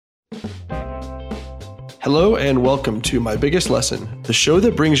Hello and welcome to My Biggest Lesson, the show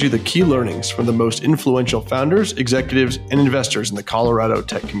that brings you the key learnings from the most influential founders, executives, and investors in the Colorado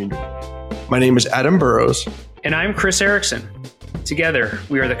tech community. My name is Adam Burrows. And I'm Chris Erickson. Together,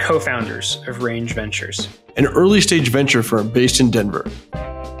 we are the co-founders of Range Ventures, An early-stage venture firm based in Denver.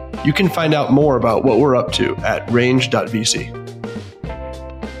 You can find out more about what we're up to at range.vc.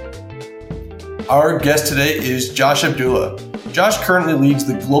 Our guest today is Josh Abdullah. Josh currently leads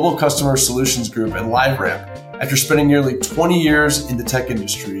the Global Customer Solutions Group at LiveRamp after spending nearly 20 years in the tech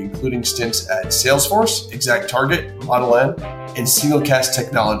industry, including stints at Salesforce, ExactTarget, Model N, and SingleCast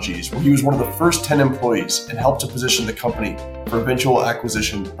Technologies, where he was one of the first 10 employees and helped to position the company for eventual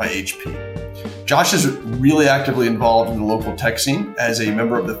acquisition by HP. Josh is really actively involved in the local tech scene as a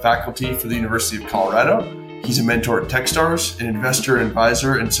member of the faculty for the University of Colorado. He's a mentor at Techstars, an investor and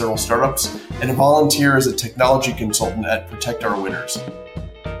advisor in several startups, and a volunteer as a technology consultant at Protect Our Winners.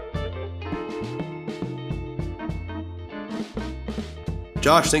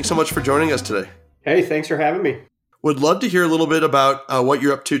 Josh, thanks so much for joining us today. Hey, thanks for having me. Would love to hear a little bit about what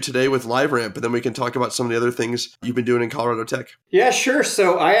you're up to today with LiveRamp, and then we can talk about some of the other things you've been doing in Colorado Tech. Yeah, sure.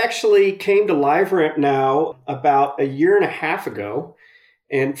 So I actually came to LiveRamp now about a year and a half ago.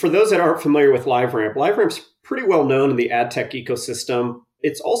 And for those that aren't familiar with LiveRamp, LiveRamp's pretty well known in the ad tech ecosystem.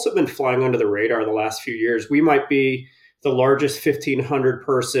 It's also been flying under the radar the last few years. We might be the largest 1,500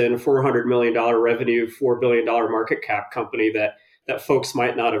 person, $400 million revenue, $4 billion market cap company that folks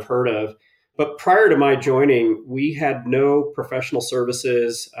might not have heard of. But prior to my joining, we had no professional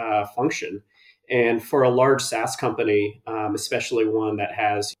services function. And for a large SaaS company, especially one that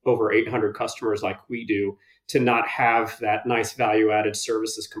has over 800 customers like we do, to not have that nice value-added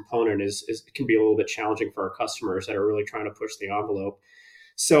services component can be a little bit challenging for our customers that are really trying to push the envelope.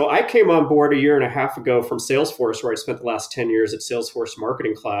 So I came on board a year and a half ago from Salesforce, where I spent the last 10 years at Salesforce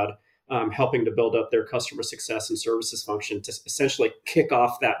Marketing Cloud, helping to build up their customer success and services function to essentially kick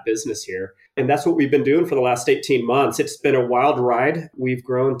off that business here. And that's what we've been doing for the last 18 months. It's been a wild ride. We've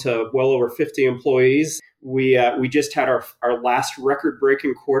grown to well over 50 employees. We just had our last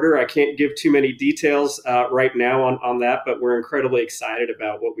record-breaking quarter. I can't give too many details right now on that, but we're incredibly excited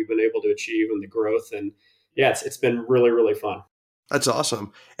about what we've been able to achieve and the growth. And yeah, it's been really, really fun. That's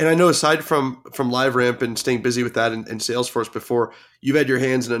awesome. And I know aside from LiveRamp and staying busy with that and Salesforce before, you've had your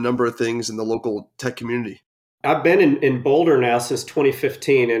hands in a number of things in the local tech community. I've been in Boulder now since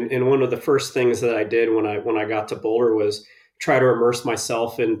 2015. And one of the first things that I did when I got to Boulder was try to immerse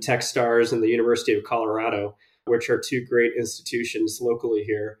myself in Techstars and the University of Colorado, which are two great institutions locally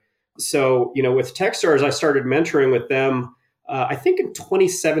here. So, with Techstars, I started mentoring with them, I think in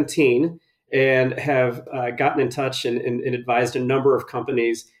 2017, and have gotten in touch and advised a number of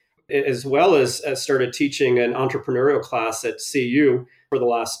companies, as well as started teaching an entrepreneurial class at CU for the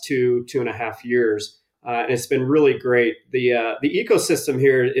last two and a half years. And it's been really great. The ecosystem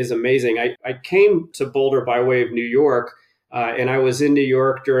here is amazing. I came to Boulder by way of New York, and I was in New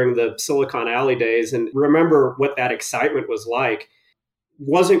York during the Silicon Alley days and remember what that excitement was like.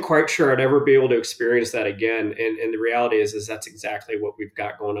 Wasn't quite sure I'd ever be able to experience that again. And the reality is that's exactly what we've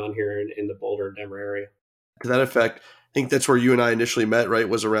got going on here in the Boulder and Denver area. To that effect, I think that's where you and I initially met, right?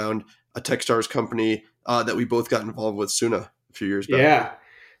 Was around a Techstars company that we both got involved with, Suna, a few years back. Yeah.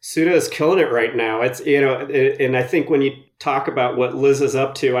 Suna is killing it right now. It's, and I think when you talk about what Liz is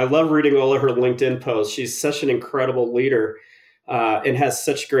up to, I love reading all of her LinkedIn posts. She's such an incredible leader and has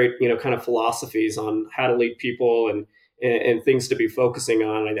such great, kind of philosophies on how to lead people and things to be focusing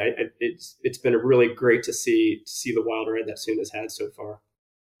on. It's been really great to see the wild ride that Suna's had so far.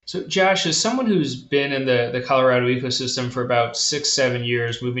 So Josh, as someone who's been in the Colorado ecosystem for about 6-7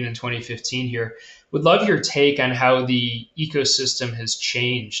 years, moving in 2015 here, would love your take on how the ecosystem has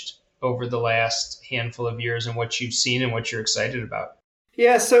changed over the last handful of years and what you've seen and what you're excited about.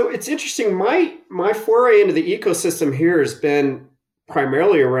 Yeah, so it's interesting. My foray into the ecosystem here has been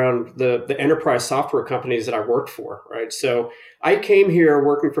primarily around the enterprise software companies that I worked for, right? So I came here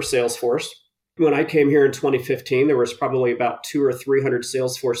working for Salesforce. When I came here in 2015, there was probably about 200 or 300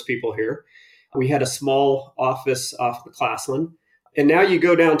 Salesforce people here. We had a small office off McClassland. And now you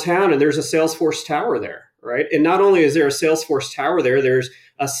go downtown and there's a Salesforce tower there, right? And not only is there a Salesforce tower there, there's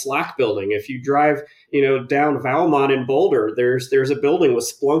a Slack building. If you drive, down Valmont in Boulder, there's a building with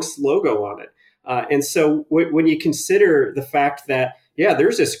Splunk's logo on it. And so when you consider the fact that,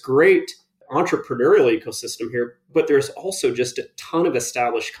 there's this great entrepreneurial ecosystem here, but there's also just a ton of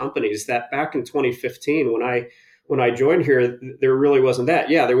established companies that back in 2015, when I joined here, there really wasn't that.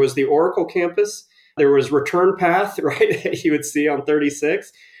 Yeah, there was the Oracle campus. There was Return Path, right, that you would see on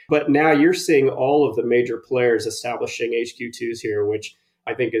 36. But now you're seeing all of the major players establishing HQ2s here, which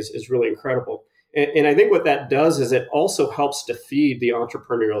I think is really incredible. And I think what that does is it also helps to feed the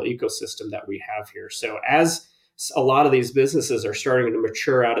entrepreneurial ecosystem that we have here. So as a lot of these businesses are starting to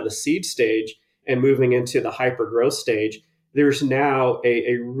mature out of the seed stage and moving into the hyper growth stage, there's now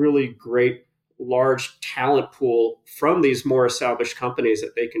a really great large talent pool from these more established companies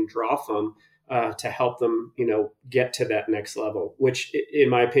that they can draw from to help them, get to that next level, which in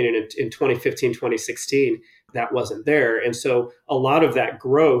my opinion, in 2015, 2016, that wasn't there. And so a lot of that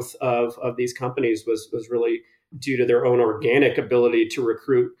growth of these companies was really due to their own organic ability to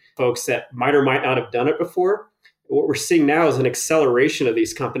recruit folks that might or might not have done it before. What we're seeing now is an acceleration of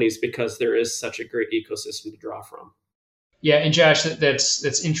these companies because there is such a great ecosystem to draw from. Yeah, and Josh,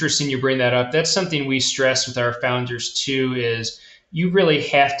 that's interesting you bring that up. That's something we stress with our founders too, is you really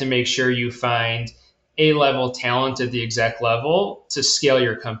have to make sure you find A-level talent at the exec level to scale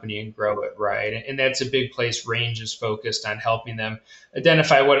your company and grow it, right? And that's a big place Range is focused on, helping them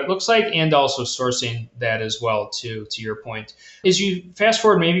identify what it looks like and also sourcing that as well, to your point. As you fast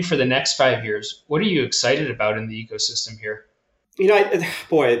forward maybe for the next 5 years, what are you excited about in the ecosystem here?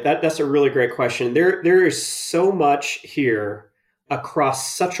 That's a really great question. There is so much here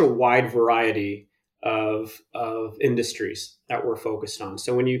across such a wide variety of industries that we're focused on.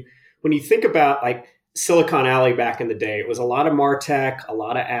 So when you think about like Silicon Alley back in the day, it was a lot of MarTech, a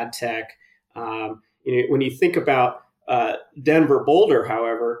lot of ad tech. When you think about Denver, Boulder,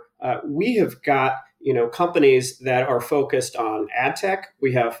 however, we have got companies that are focused on ad tech.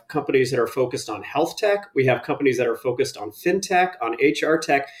 We have companies that are focused on health tech. We have companies that are focused on fintech, on HR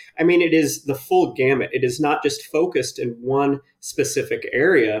tech. I mean, it is the full gamut. It is not just focused in one specific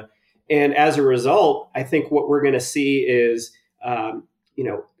area. And as a result, I think what we're going to see is,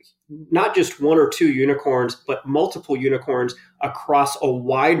 not just one or two unicorns, but multiple unicorns across a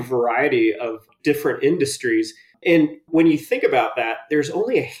wide variety of different industries. And when you think about that, there's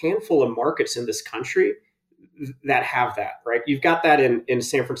only a handful of markets in this country that have that, right? You've got that in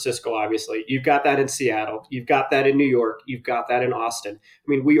San Francisco, obviously. You've got that in Seattle. You've got that in New York. You've got that in Austin. I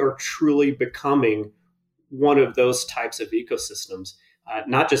mean, we are truly becoming one of those types of ecosystems,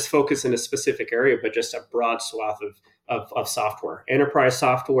 not just focus in a specific area, but just a broad swath of software, enterprise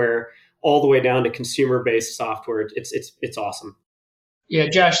software, all the way down to consumer-based software. It's awesome. Yeah,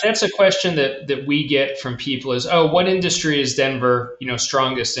 Josh, that's a question that we get from people is, what industry is Denver,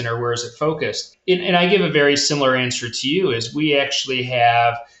 strongest in, or where is it focused? And I give a very similar answer to you, is we actually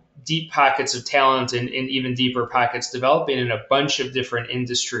have deep pockets of talent and even deeper pockets developing in a bunch of different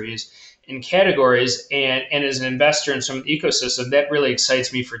industries and categories. And as an investor in some of the ecosystem, that really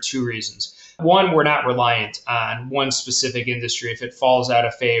excites me for two reasons. One, we're not reliant on one specific industry. If it falls out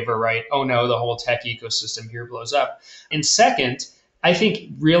of favor, right? Oh no, the whole tech ecosystem here blows up. And second, I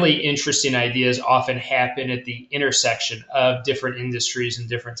think really interesting ideas often happen at the intersection of different industries and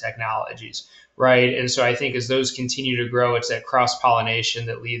different technologies, right? And so I think as those continue to grow, it's that cross-pollination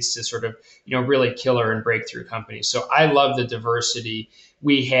that leads to sort of, really killer and breakthrough companies. So I love the diversity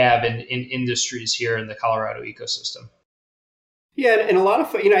we have in industries here in the Colorado ecosystem. Yeah, and a lot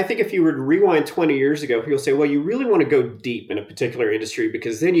of, I think if you were to rewind 20 years ago, people say, well, you really want to go deep in a particular industry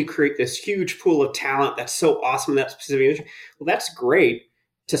because then you create this huge pool of talent that's so awesome in that specific industry. Well, that's great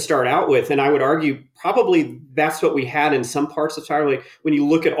to start out with. And I would argue probably that's what we had in some parts of Tyler. Like when you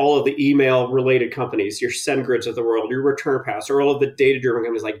look at all of the email related companies, your SendGrids of the world, your ReturnPass, or all of the data-driven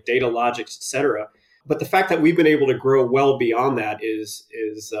companies like Datalogix, et cetera. But the fact that we've been able to grow well beyond that is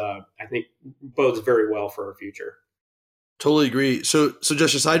I think, bodes very well for our future. Totally agree. So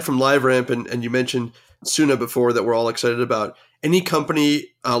Josh, aside from LiveRamp, and you mentioned Suna before that we're all excited about, any company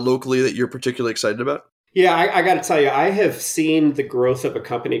locally that you're particularly excited about? Yeah, I got to tell you, I have seen the growth of a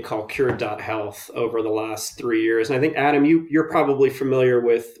company called Cure.health over the last 3 years. And I think, Adam, you're probably familiar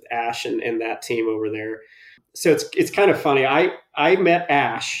with Ash and that team over there. So it's kind of funny. I met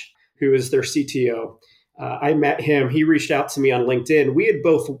Ash, who is their CTO. I met him. He reached out to me on LinkedIn. We had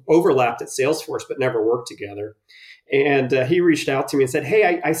both overlapped at Salesforce, but never worked together. And he reached out to me and said,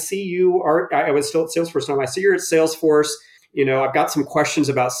 hey, I see you are, I was still at Salesforce now. I see you're at Salesforce. I've got some questions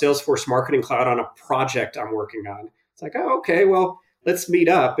about Salesforce Marketing Cloud on a project I'm working on. It's like, oh, okay, well, let's meet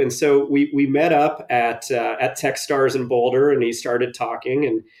up. And so we met up at Techstars in Boulder, and he started talking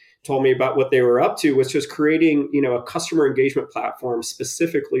and told me about what they were up to, which was creating, a customer engagement platform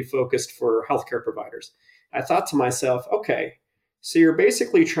specifically focused for healthcare providers. I thought to myself, okay, so you're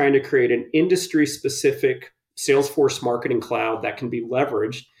basically trying to create an industry-specific Salesforce Marketing Cloud that can be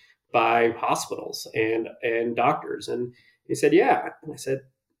leveraged by hospitals and doctors. And he said, yeah. And I said,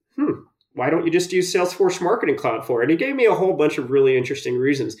 why don't you just use Salesforce Marketing Cloud for it? And he gave me a whole bunch of really interesting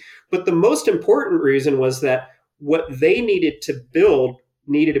reasons. But the most important reason was that what they needed to build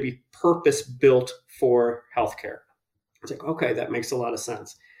needed to be purpose built for healthcare. It's like, okay, that makes a lot of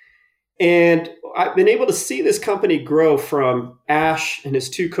sense. And I've been able to see this company grow from Ash and his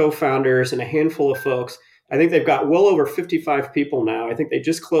two co-founders and a handful of folks. I think they've got well over 55 people now. I think they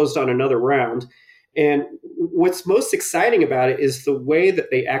just closed on another round. And what's most exciting about it is the way that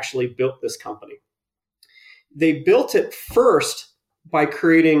they actually built this company. They built it first by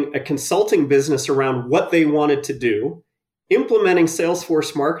creating a consulting business around what they wanted to do, implementing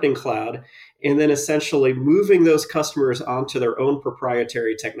Salesforce Marketing Cloud, and then essentially moving those customers onto their own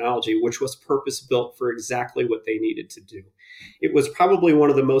proprietary technology, which was purpose-built for exactly what they needed to do. It was probably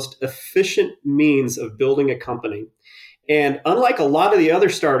one of the most efficient means of building a company. And unlike a lot of the other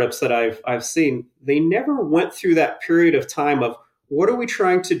startups that I've seen, they never went through that period of time of what are we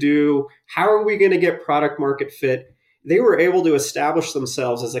trying to do? How are we going to get product market fit? They were able to establish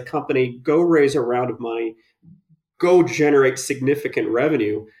themselves as a company, go raise a round of money, go generate significant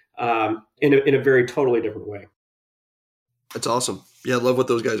revenue in a very totally different way. That's awesome. Yeah, I love what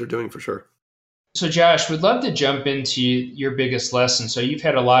those guys are doing for sure. So Josh, we'd love to jump into your biggest lesson. So you've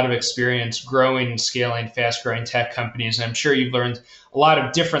had a lot of experience growing and scaling fast-growing tech companies, and I'm sure you've learned a lot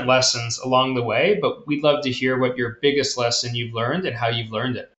of different lessons along the way, but we'd love to hear what your biggest lesson you've learned and how you've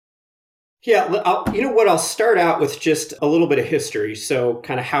learned it. Yeah, you know what? I'll start out with just a little bit of history. So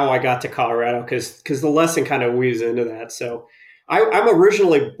kind of how I got to Colorado, because the lesson kind of weaves into that. So I'm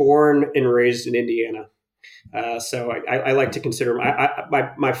originally born and raised in Indiana. So I like to consider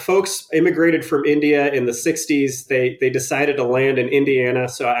my folks immigrated from India in the 60s. They decided to land in Indiana.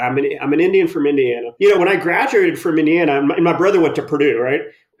 So I'm an Indian from Indiana. You know, when I graduated from Indiana, and my brother went to Purdue, right?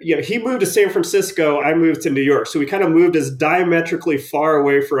 You know, he moved to San Francisco. I moved to New York. So we kind of moved as diametrically far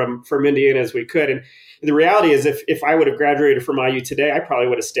away from Indiana as we could. And the reality is if I would have graduated from IU today, I probably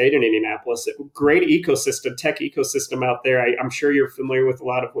would have stayed in Indianapolis. Great ecosystem, tech ecosystem out there. I'm sure you're familiar with a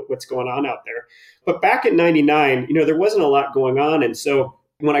lot of what's going on out there. But back in 99, you know, there wasn't a lot going on. And so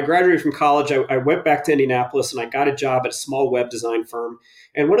when I graduated from college, I went back to Indianapolis and I got a job at a small web design firm.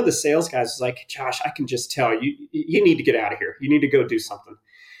 And one of the sales guys was like, Josh, I can just tell you need to get out of here. You need to go do something.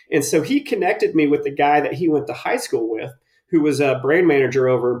 And so he connected me with the guy that he went to high school with, who was a brand manager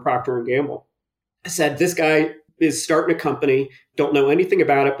over in Procter & Gamble. I said, this guy is starting a company, don't know anything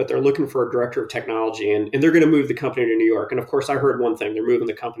about it, but they're looking for a director of technology, and they're going to move the company to New York. And of course, I heard one thing, they're moving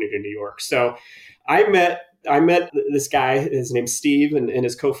the company to New York. So I met this guy, his name's Steve, and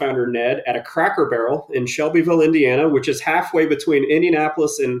his co-founder Ned, at a Cracker Barrel in Shelbyville, Indiana, which is halfway between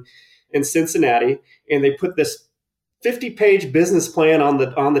Indianapolis and Cincinnati. And they put this 50-page business plan on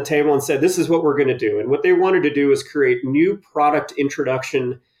the table and said, this is what we're going to do. And what they wanted to do is create new product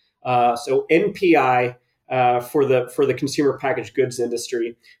introduction, so NPI, for the consumer packaged goods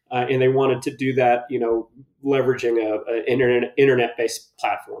industry, and they wanted to do that, you know, leveraging an internet-based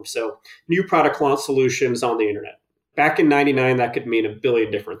platform. So new product launch solutions on the internet. Back in '99, that could mean a billion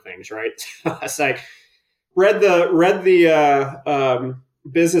different things, right? So I read the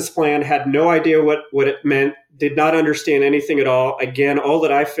business plan, had no idea what it meant, did not understand anything at all. Again, all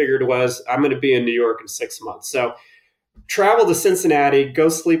that I figured was I'm going to be in New York in 6 months. So travel to Cincinnati, go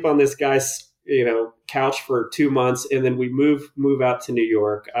sleep on this guy's couch for 2 months, and then we move out to New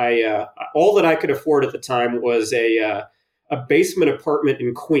York. All that I could afford at the time was a basement apartment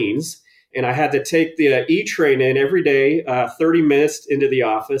in Queens, and I had to take the E-train in every day, 30 minutes into the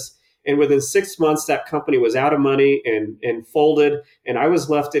office. And within 6 months, that company was out of money and folded, and I was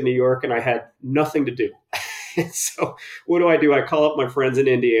left in New York, and I had nothing to do. So what do? I call up my friends in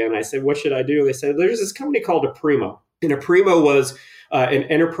India, and I said, what should I do? And they said, there's this company called Aprimo. And Aprimo was an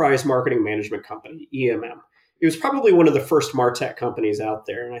enterprise marketing management company, EMM. It was probably one of the first MarTech companies out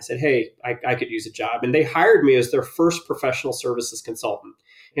there. And I said, hey, I could use a job. And they hired me as their first professional services consultant.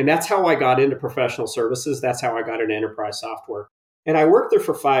 And that's how I got into professional services. That's how I got into enterprise software. And I worked there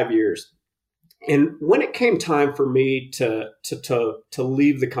for 5 years. And when it came time for me to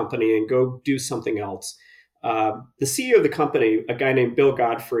leave the company and go do something else, the CEO of the company, a guy named Bill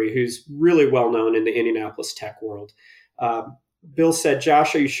Godfrey, who's really well known in the Indianapolis tech world, Bill said,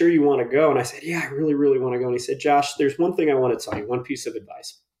 Josh, are you sure you want to go? And I said, yeah, I really, really want to go. And he said, Josh, there's one thing I want to tell you, one piece of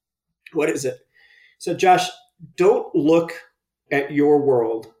advice. What is it? So Josh, don't look at your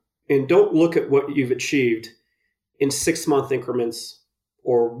world and don't look at what you've achieved in 6-month increments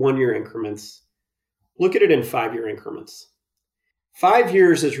or 1 year increments. Look at it in 5-year increments. 5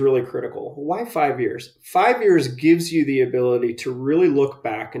 years is really critical. Why 5 years? 5 years gives you the ability to really look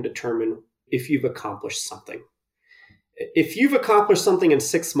back and determine if you've accomplished something. If you've accomplished something in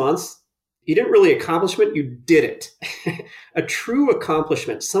 6 months, you didn't really accomplish it, you did it. A true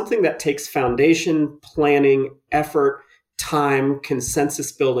accomplishment, something that takes foundation, planning, effort, time,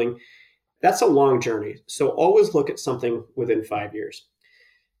 consensus building, that's a long journey. So always look at something within 5 years.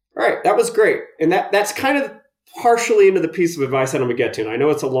 All right, that was great. And that's kind of partially into the piece of advice that I'm going to get to. And I know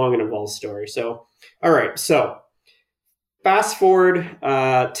it's a long and involved story. So, all right, so fast forward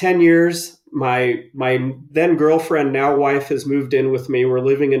 10 years. My then girlfriend, now wife, has moved in with me. We're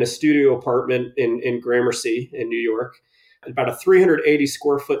living in a studio apartment in Gramercy in New York, about a 380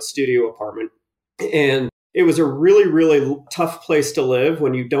 square foot studio apartment. And it was a really, really tough place to live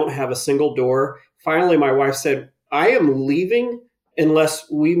when you don't have a single door. Finally, my wife said, I am leaving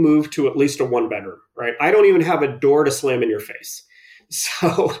unless we move to at least a one bedroom, right? I don't even have a door to slam in your face.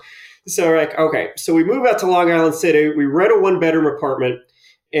 So we're like, okay. So we move out to Long Island City. We rent a one bedroom apartment.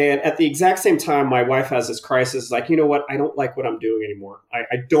 And at the exact same time, my wife has this crisis, like, you know what? I don't like what I'm doing anymore.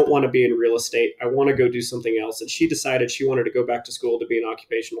 I don't want to be in real estate. I want to go do something else. And she decided she wanted to go back to school to be an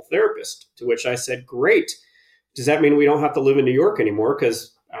occupational therapist, to which I said, great. Does that mean we don't have to live in New York anymore?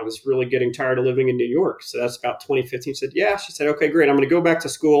 Because I was really getting tired of living in New York. So that's about 2015. She said, yeah. She said, okay, great. I'm going to go back to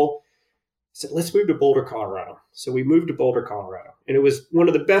school. I said, let's move to Boulder, Colorado. So we moved to Boulder, Colorado. And it was one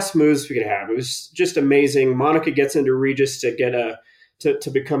of the best moves we could have. It was just amazing. Monica gets into Regis to get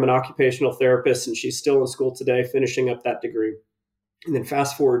to become an occupational therapist, and she's still in school today, finishing up that degree. And then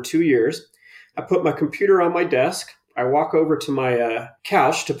fast forward 2 years, I put my computer on my desk. I walk over to my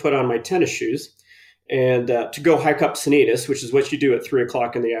couch to put on my tennis shoes and to go hike up Sanitas, which is what you do at 3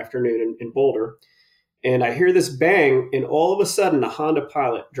 o'clock in the afternoon in Boulder. And I hear this bang, and all of a sudden, a Honda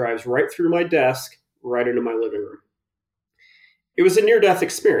Pilot drives right through my desk, right into my living room. It was a near-death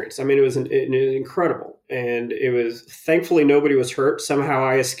experience. I mean, it was incredible. And it was, thankfully, nobody was hurt. Somehow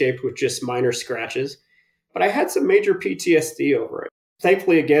I escaped with just minor scratches. But I had some major PTSD over it.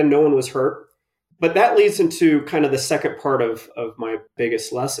 Thankfully, again, no one was hurt. But that leads into kind of the second part of my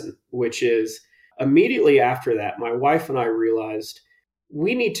biggest lesson, which is immediately after that, my wife and I realized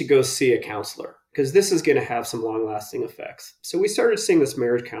we need to go see a counselor because this is going to have some long-lasting effects. So we started seeing this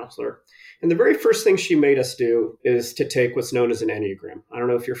marriage counselor. And the very first thing she made us do is to take what's known as an Enneagram. I don't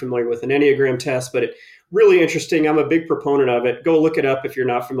know if you're familiar with an Enneagram test, but it's really interesting. I'm a big proponent of it. Go look it up if you're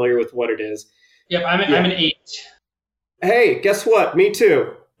not familiar with what it is. Yep, I'm an 8. Hey, guess what? Me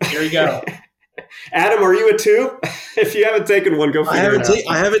too. There you go. Adam, are you a 2? If you haven't taken one, go figure it out.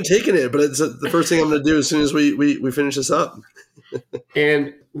 I haven't taken it, but it's the first thing I'm going to do as soon as we finish this up.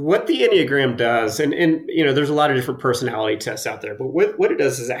 And what the Enneagram does, and you know, there's a lot of different personality tests out there, but what it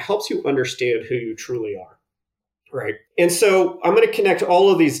does is it helps you understand who you truly are, right? And so I'm going to connect all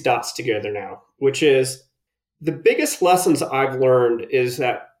of these dots together now, which is the biggest lessons I've learned is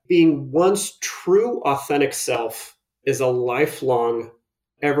that being one's true, authentic self is a lifelong,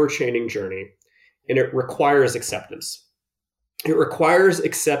 ever-changing journey, and it requires acceptance. It requires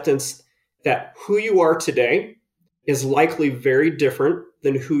acceptance that who you are today is likely very different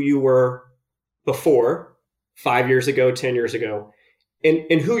than who you were before, 5 years ago, 10 years ago.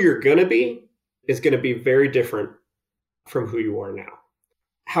 And who you're going to be is going to be very different from who you are now.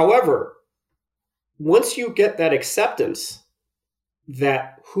 However, once you get that acceptance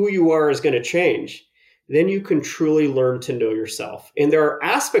that who you are is going to change, then you can truly learn to know yourself. And there are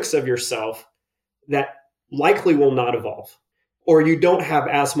aspects of yourself that likely will not evolve, or you don't have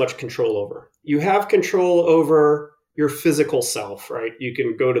as much control over. You have control over your physical self, right? You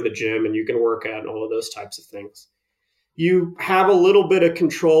can go to the gym and you can work out and all of those types of things. You have a little bit of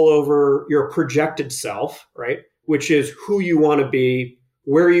control over your projected self, right? Which is who you want to be,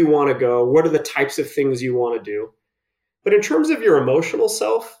 where you want to go, what are the types of things you want to do. But in terms of your emotional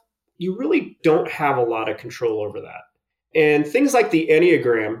self, you really don't have a lot of control over that. And things like the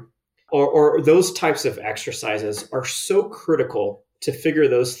Enneagram or those types of exercises are so critical to figure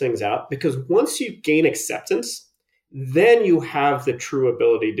those things out, because once you gain acceptance, then you have the true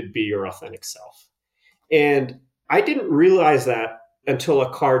ability to be your authentic self. And I didn't realize that until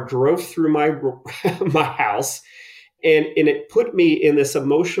a car drove through my house, and it put me in this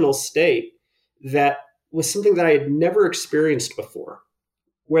emotional state that was something that I had never experienced before.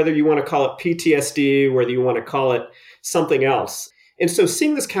 Whether you want to call it PTSD, whether you want to call it something else. And so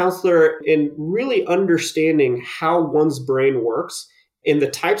seeing this counselor and really understanding how one's brain works and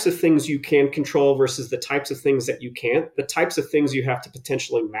the types of things you can control versus the types of things that you can't, the types of things you have to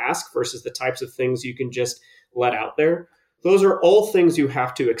potentially mask versus the types of things you can just let out there. Those are all things you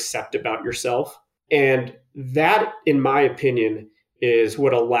have to accept about yourself. And that, in my opinion, is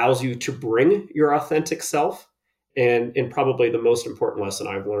what allows you to bring your authentic self, and probably the most important lesson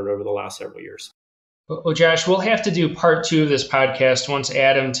I've learned over the last several years. Well, Josh, we'll have to do part 2 of this podcast once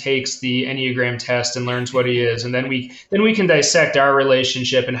Adam takes the Enneagram test and learns what he is, and then we can dissect our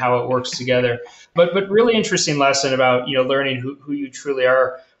relationship and how it works together. But really interesting lesson about learning who you truly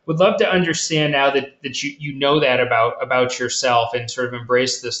are. Would love to understand now that you know that about yourself and sort of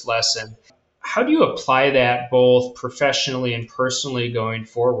embrace this lesson. How do you apply that both professionally and personally going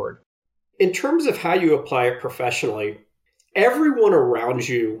forward? In terms of how you apply it professionally, everyone around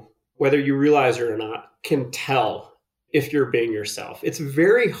you, whether you realize it or not, can tell if you're being yourself. It's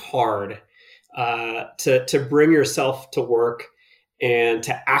very hard to bring yourself to work and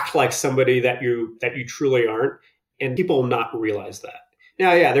to act like somebody that you truly aren't, and people will not realize that.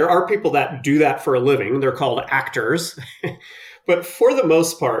 Now, yeah, there are people that do that for a living. They're called actors. But for the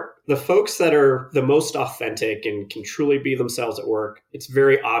most part, the folks that are the most authentic and can truly be themselves at work, it's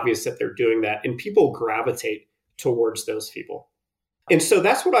very obvious that they're doing that, and people gravitate towards those people. And so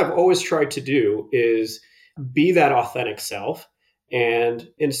that's what I've always tried to do, is be that authentic self. And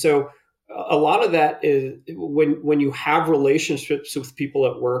so a lot of that is when you have relationships with people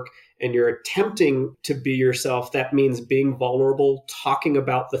at work and you're attempting to be yourself, that means being vulnerable, talking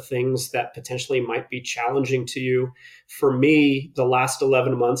about the things that potentially might be challenging to you. For me, the last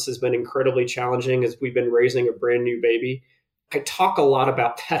 11 months has been incredibly challenging as we've been raising a brand new baby. I talk a lot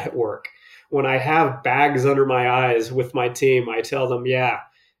about that at work. When I have bags under my eyes with my team, I tell them, yeah,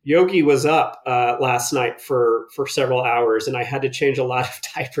 Yogi was up last night for several hours, and I had to change a lot of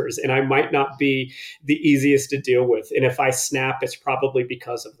diapers, and I might not be the easiest to deal with. And if I snap, it's probably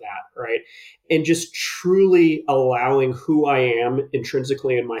because of that, right? And just truly allowing who I am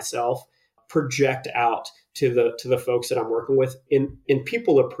intrinsically in myself project out to the folks that I'm working with, and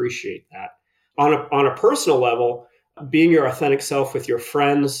people appreciate that. On a personal level, being your authentic self with your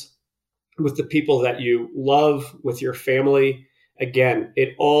friends, with the people that you love, with your family. Again,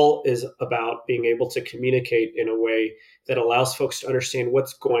 it all is about being able to communicate in a way that allows folks to understand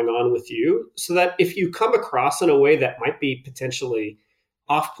what's going on with you, so that if you come across in a way that might be potentially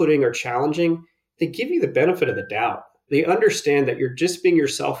off-putting or challenging, they give you the benefit of the doubt. They understand that you're just being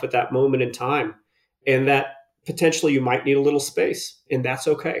yourself at that moment in time, and that potentially you might need a little space, and that's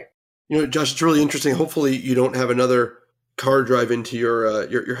okay. Josh, it's really interesting. Hopefully you don't have another car drive into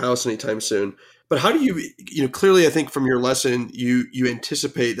your house anytime soon. But how do you clearly, I think from your lesson, you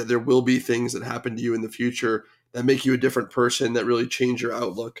anticipate that there will be things that happen to you in the future that make you a different person, that really change your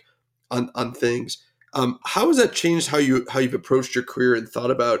outlook on things. How has that changed how you've approached your career and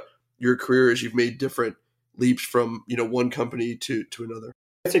thought about your career as you've made different leaps from one company to another?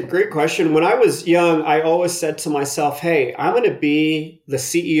 That's a great question. When I was young, I always said to myself, hey, I'm going to be the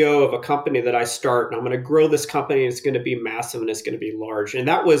CEO of a company that I start, and I'm going to grow this company, and it's going to be massive and it's going to be large. And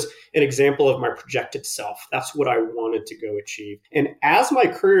that was an example of my projected self. That's what I wanted to go achieve. And as my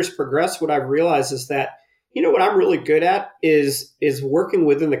career has progressed, what I've realized is that, what I'm really good at is working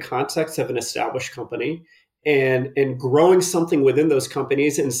within the context of an established company and growing something within those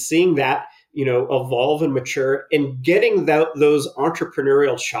companies and seeing that evolve and mature, and getting those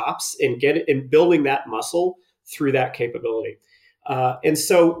entrepreneurial chops and building that muscle through that capability. And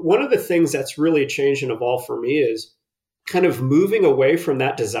so one of the things that's really changed and evolved for me is kind of moving away from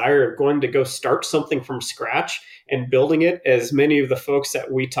that desire of going to go start something from scratch and building it, as many of the folks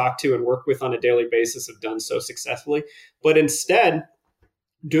that we talk to and work with on a daily basis have done so successfully, but instead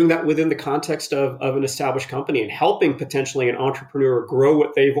doing that within the context of an established company and helping potentially an entrepreneur grow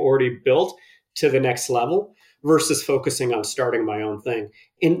what they've already built to the next level, versus focusing on starting my own thing,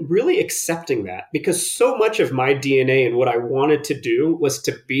 and really accepting that, because so much of my DNA and what I wanted to do was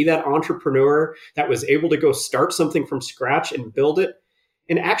to be that entrepreneur that was able to go start something from scratch and build it,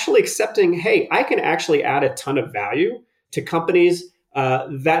 and actually accepting, hey, I can actually add a ton of value to companies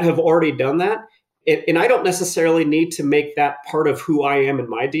that have already done that. And I don't necessarily need to make that part of who I am in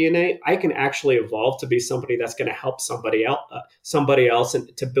my DNA. I can actually evolve to be somebody that's going to help somebody else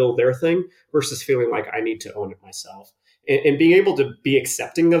and to build their thing, versus feeling like I need to own it myself. And being able to be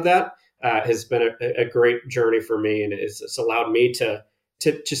accepting of that has been a great journey for me, and it's allowed me to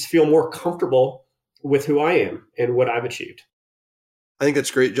just feel more comfortable with who I am and what I've achieved. I think that's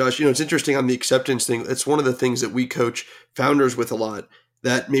great, Josh. It's interesting on the acceptance thing. It's one of the things that we coach founders with a lot.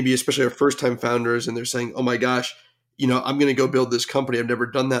 That maybe especially our first-time founders, and they're saying, oh my gosh, I'm going to go build this company. I've never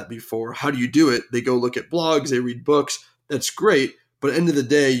done that before. How do you do it? They go look at blogs, they read books. That's great. But at the end of the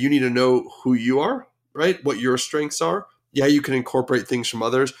day, you need to know who you are, right? What your strengths are. Yeah, you can incorporate things from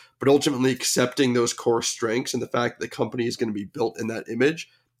others, but ultimately accepting those core strengths and the fact that the company is going to be built in that image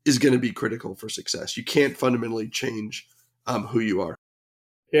is going to be critical for success. You can't fundamentally change who you are.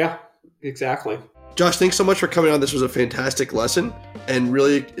 Yeah, exactly. Josh, thanks so much for coming on. This was a fantastic lesson, and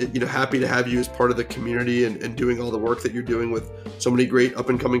really, happy to have you as part of the community and doing all the work that you're doing with so many great up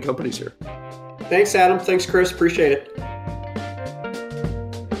and coming companies here. Thanks, Adam. Thanks, Chris. Appreciate it.